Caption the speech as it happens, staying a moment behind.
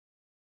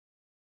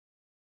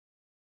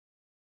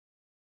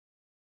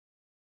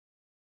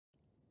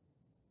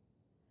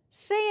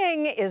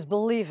Seeing is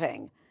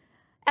believing,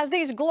 as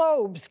these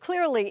globes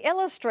clearly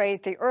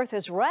illustrate the Earth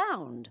is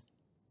round.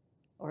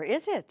 Or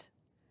is it?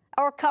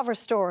 Our cover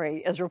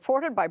story is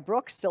reported by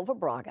Brooke Silva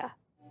Braga.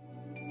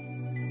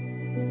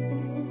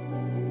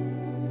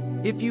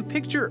 If you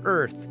picture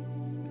Earth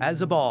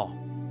as a ball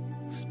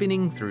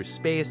spinning through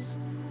space,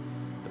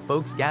 the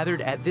folks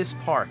gathered at this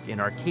park in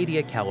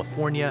Arcadia,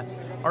 California,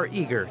 are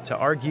eager to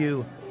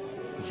argue,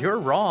 you're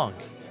wrong.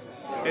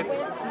 It's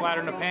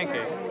flatter than a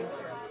pancake.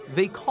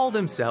 They call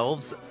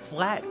themselves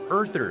flat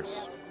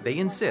earthers. They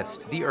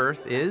insist the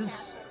Earth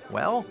is,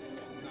 well,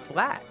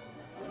 flat.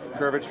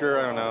 Curvature,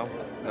 I don't know.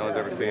 No one's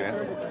ever seen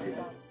it.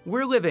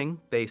 We're living,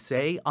 they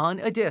say, on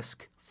a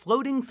disk,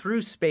 floating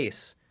through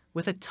space,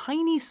 with a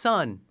tiny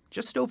sun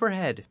just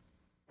overhead.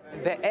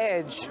 The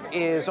edge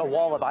is a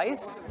wall of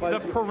ice? The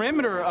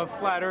perimeter of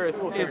flat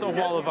Earth is a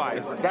wall of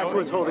ice. That's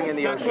what's holding in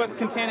the ocean. That's what's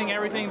containing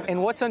everything.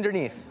 And what's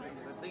underneath?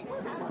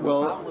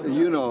 Well,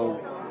 you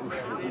know,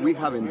 we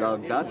haven't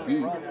dug that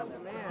deep.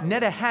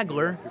 Netta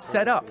Hagler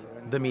set up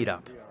the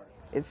meetup.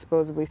 It's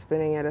supposedly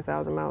spinning at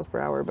 1,000 miles per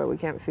hour, but we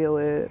can't feel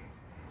it.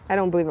 I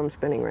don't believe I'm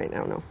spinning right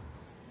now, no.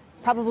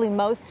 Probably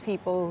most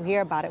people who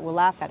hear about it will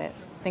laugh at it,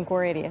 think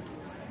we're idiots.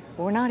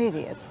 But we're not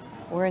idiots.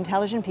 We're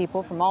intelligent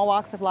people from all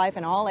walks of life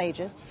and all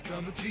ages.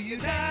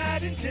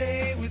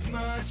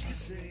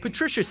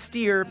 Patricia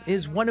Steere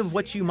is one of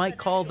what you might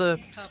call the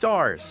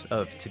stars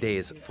of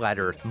today's flat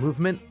Earth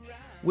movement,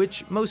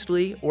 which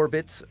mostly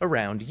orbits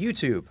around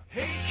YouTube.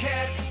 Hey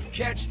cat,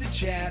 catch the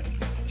chat.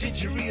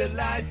 Did you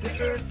realize the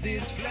Earth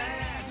is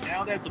flat?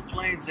 Now that the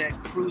plane's at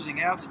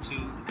cruising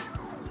altitude,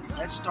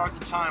 let's start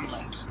the time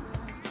lapse.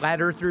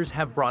 Flat Earthers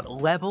have brought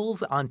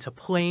levels onto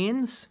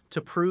planes to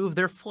prove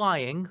they're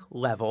flying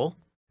level.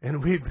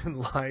 And we've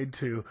been lied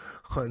to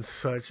on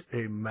such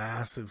a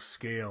massive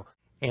scale.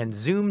 And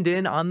zoomed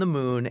in on the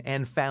moon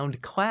and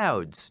found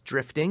clouds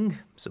drifting,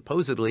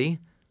 supposedly,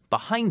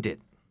 behind it.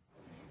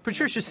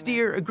 Patricia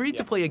Steere agreed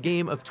to play a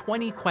game of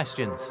 20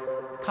 questions,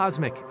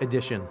 Cosmic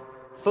Edition.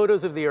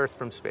 Photos of the Earth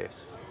from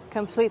space.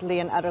 Completely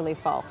and utterly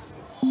false.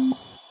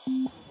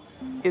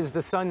 Is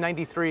the sun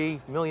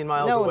 93 million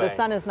miles away? No, the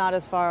sun is not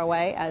as far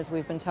away as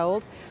we've been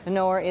told,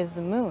 nor is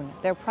the moon.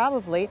 They're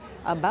probably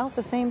about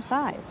the same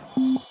size.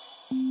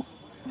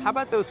 How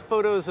about those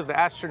photos of the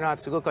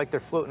astronauts who look like they're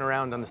floating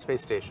around on the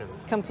space station?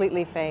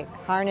 Completely fake.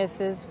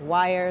 Harnesses,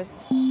 wires.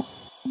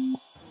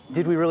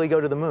 Did we really go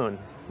to the moon?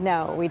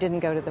 No, we didn't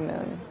go to the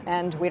moon.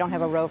 And we don't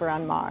have a rover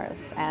on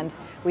Mars. And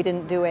we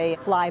didn't do a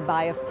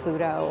flyby of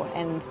Pluto.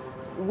 And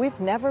we've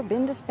never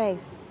been to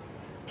space.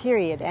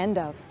 Period. End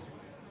of.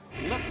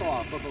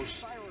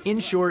 In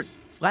short,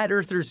 flat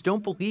earthers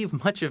don't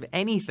believe much of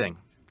anything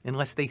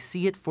unless they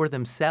see it for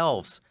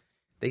themselves.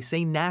 They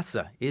say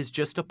NASA is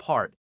just a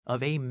part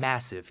of a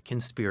massive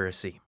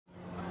conspiracy.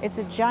 It's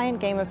a giant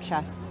game of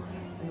chess.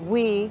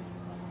 We,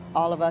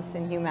 all of us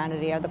in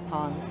humanity, are the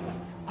pawns.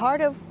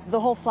 Part of the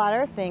whole flat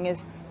Earth thing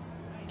is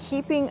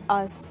keeping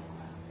us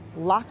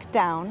locked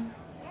down,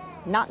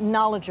 not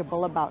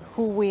knowledgeable about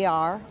who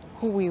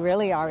we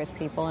really are as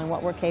people and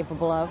what we're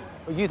capable of.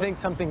 You think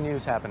something new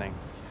is happening?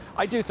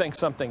 I do think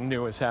something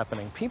new is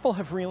happening. People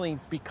have really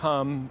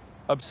become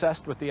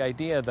obsessed with the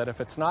idea that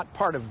if it's not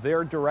part of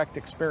their direct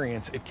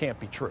experience, it can't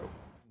be true.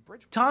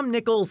 Tom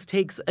Nichols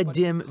takes a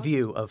dim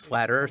view of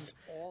flat Earth.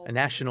 A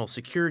national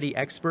security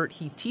expert,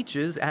 he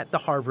teaches at the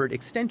Harvard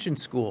Extension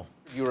School.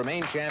 You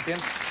remain champion.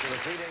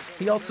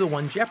 He also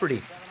won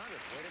Jeopardy!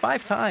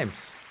 5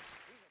 times.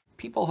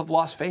 People have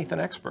lost faith in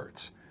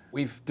experts.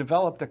 We've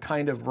developed a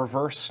kind of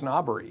reverse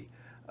snobbery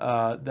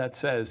that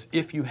says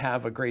if you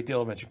have a great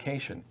deal of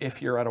education,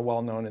 if you're at a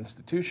well-known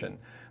institution,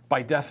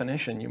 by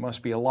definition, you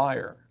must be a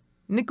liar.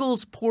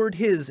 Nichols poured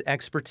his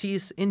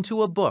expertise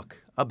into a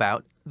book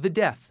about the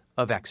death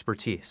of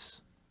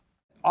expertise.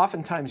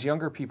 Oftentimes,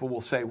 younger people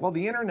will say, well,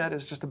 the internet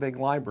is just a big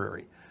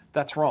library.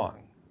 That's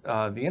wrong.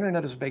 The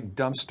internet is a big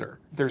dumpster.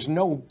 There's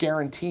no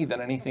guarantee that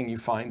anything you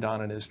find on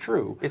it is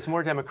true. It's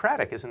more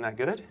democratic, isn't that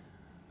good?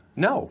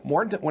 No,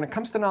 when it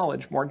comes to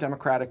knowledge, more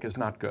democratic is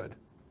not good.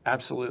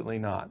 Absolutely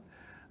not.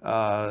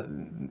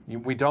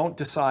 We don't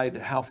decide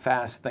how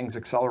fast things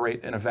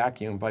accelerate in a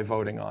vacuum by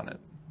voting on it.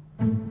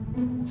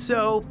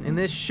 So, in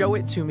this show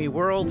it to me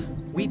world,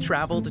 we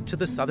traveled to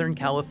the Southern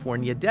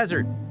California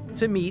desert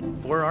to meet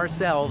for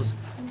ourselves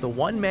the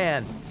one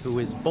man who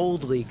is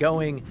boldly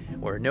going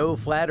where no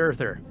flat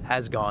earther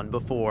has gone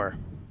before.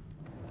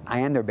 I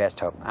am their best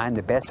hope. I am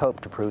the best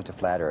hope to prove the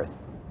flat Earth.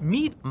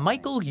 Meet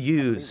Michael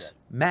Hughes,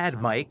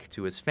 Mad Mike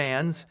to his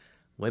fans,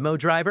 limo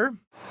driver,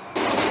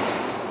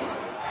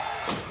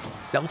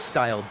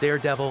 self-styled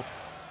daredevil,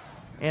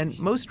 and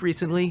most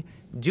recently,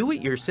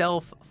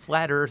 do-it-yourself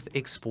flat Earth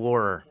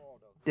explorer.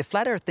 The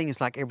flat Earth thing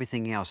is like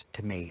everything else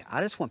to me.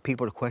 I just want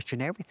people to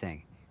question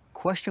everything.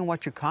 Question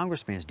what your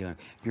congressman is doing,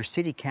 your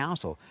city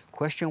council.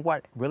 Question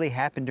what really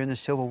happened during the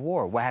Civil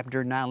War, what happened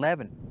during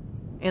 9/11.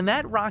 And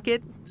that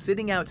rocket,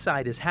 sitting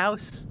outside his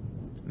house,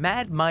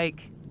 Mad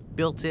Mike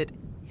built it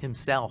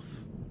himself.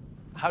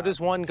 How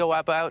does one go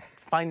about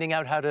finding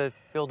out how to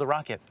build a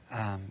rocket?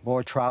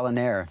 More trial and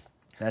error.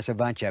 That's a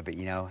bunch of it,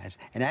 you know.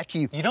 And after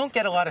you don't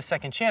get a lot of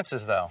second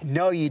chances, though.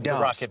 No, you don't.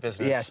 The rocket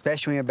business. Yeah,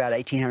 especially when you're about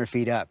 1,800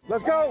 feet up.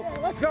 Let's go!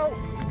 Let's go!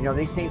 You know,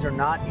 these things are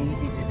not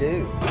easy to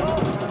do.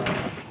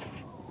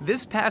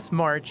 This past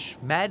March,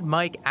 Mad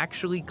Mike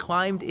actually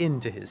climbed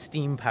into his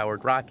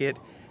steam-powered rocket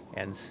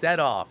and set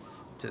off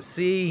to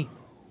see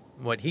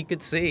what he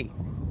could see.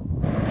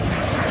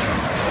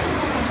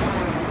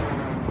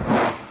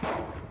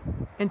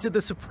 And to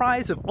the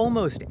surprise of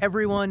almost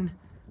everyone,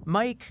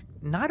 Mike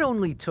not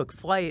only took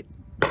flight,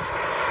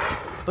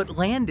 but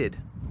landed,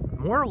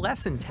 more or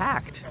less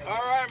intact. All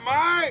right,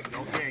 Mike!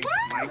 Okay,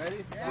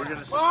 Mike. We're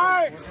gonna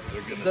Mike!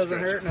 This doesn't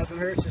hurt, nothing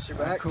hurts, just your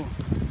back. Cool.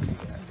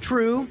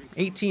 True,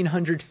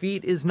 1,800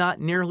 feet is not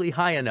nearly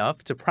high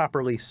enough to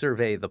properly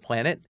survey the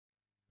planet,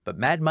 but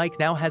Mad Mike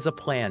now has a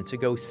plan to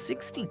go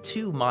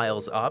 62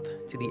 miles up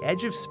to the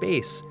edge of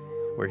space,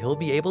 where he'll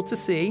be able to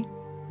see,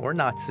 or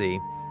not see,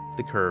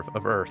 the curve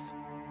of Earth.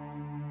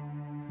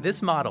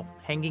 This model,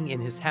 hanging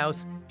in his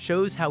house,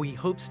 shows how he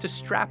hopes to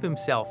strap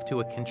himself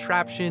to a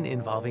contraption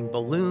involving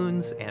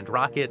balloons and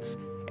rockets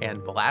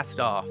and blast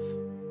off.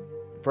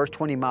 First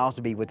 20 miles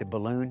will be with the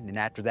balloon, and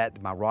after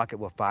that, my rocket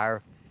will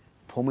fire,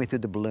 pull me through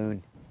the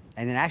balloon,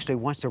 and then actually,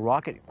 once the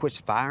rocket quits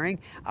firing,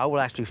 I will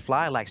actually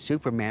fly like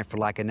Superman for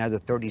like another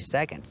 30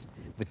 seconds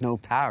with no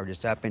power,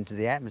 just up into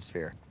the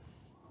atmosphere.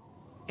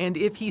 And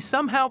if he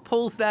somehow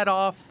pulls that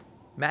off,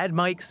 Mad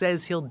Mike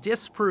says he'll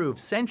disprove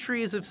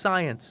centuries of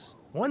science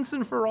once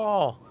and for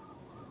all.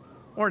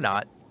 Or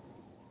not.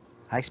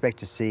 I expect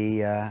to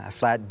see a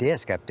flat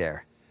disc up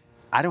there.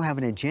 I don't have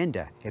an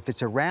agenda. If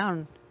it's a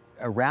round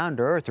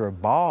Earth or a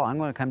ball, I'm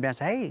going to come down and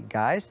say, hey,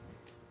 guys,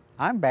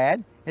 I'm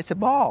bad. It's a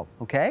ball,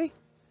 okay?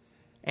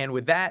 And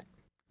with that,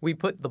 we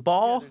put the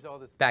ball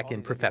back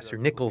in Professor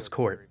Nichols'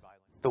 court.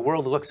 The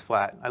world looks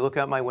flat. I look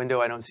out my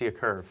window, I don't see a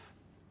curve.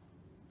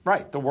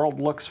 Right, the world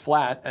looks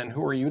flat, and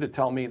who are you to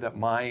tell me that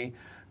my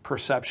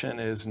perception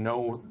is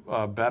no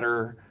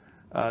better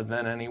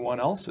than anyone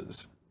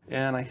else's?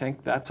 And I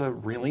think that's a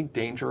really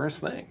dangerous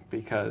thing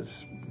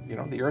because, you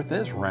know, the Earth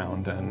is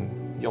round,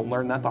 and you'll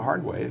learn that the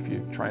hard way if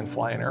you try and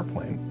fly an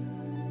airplane.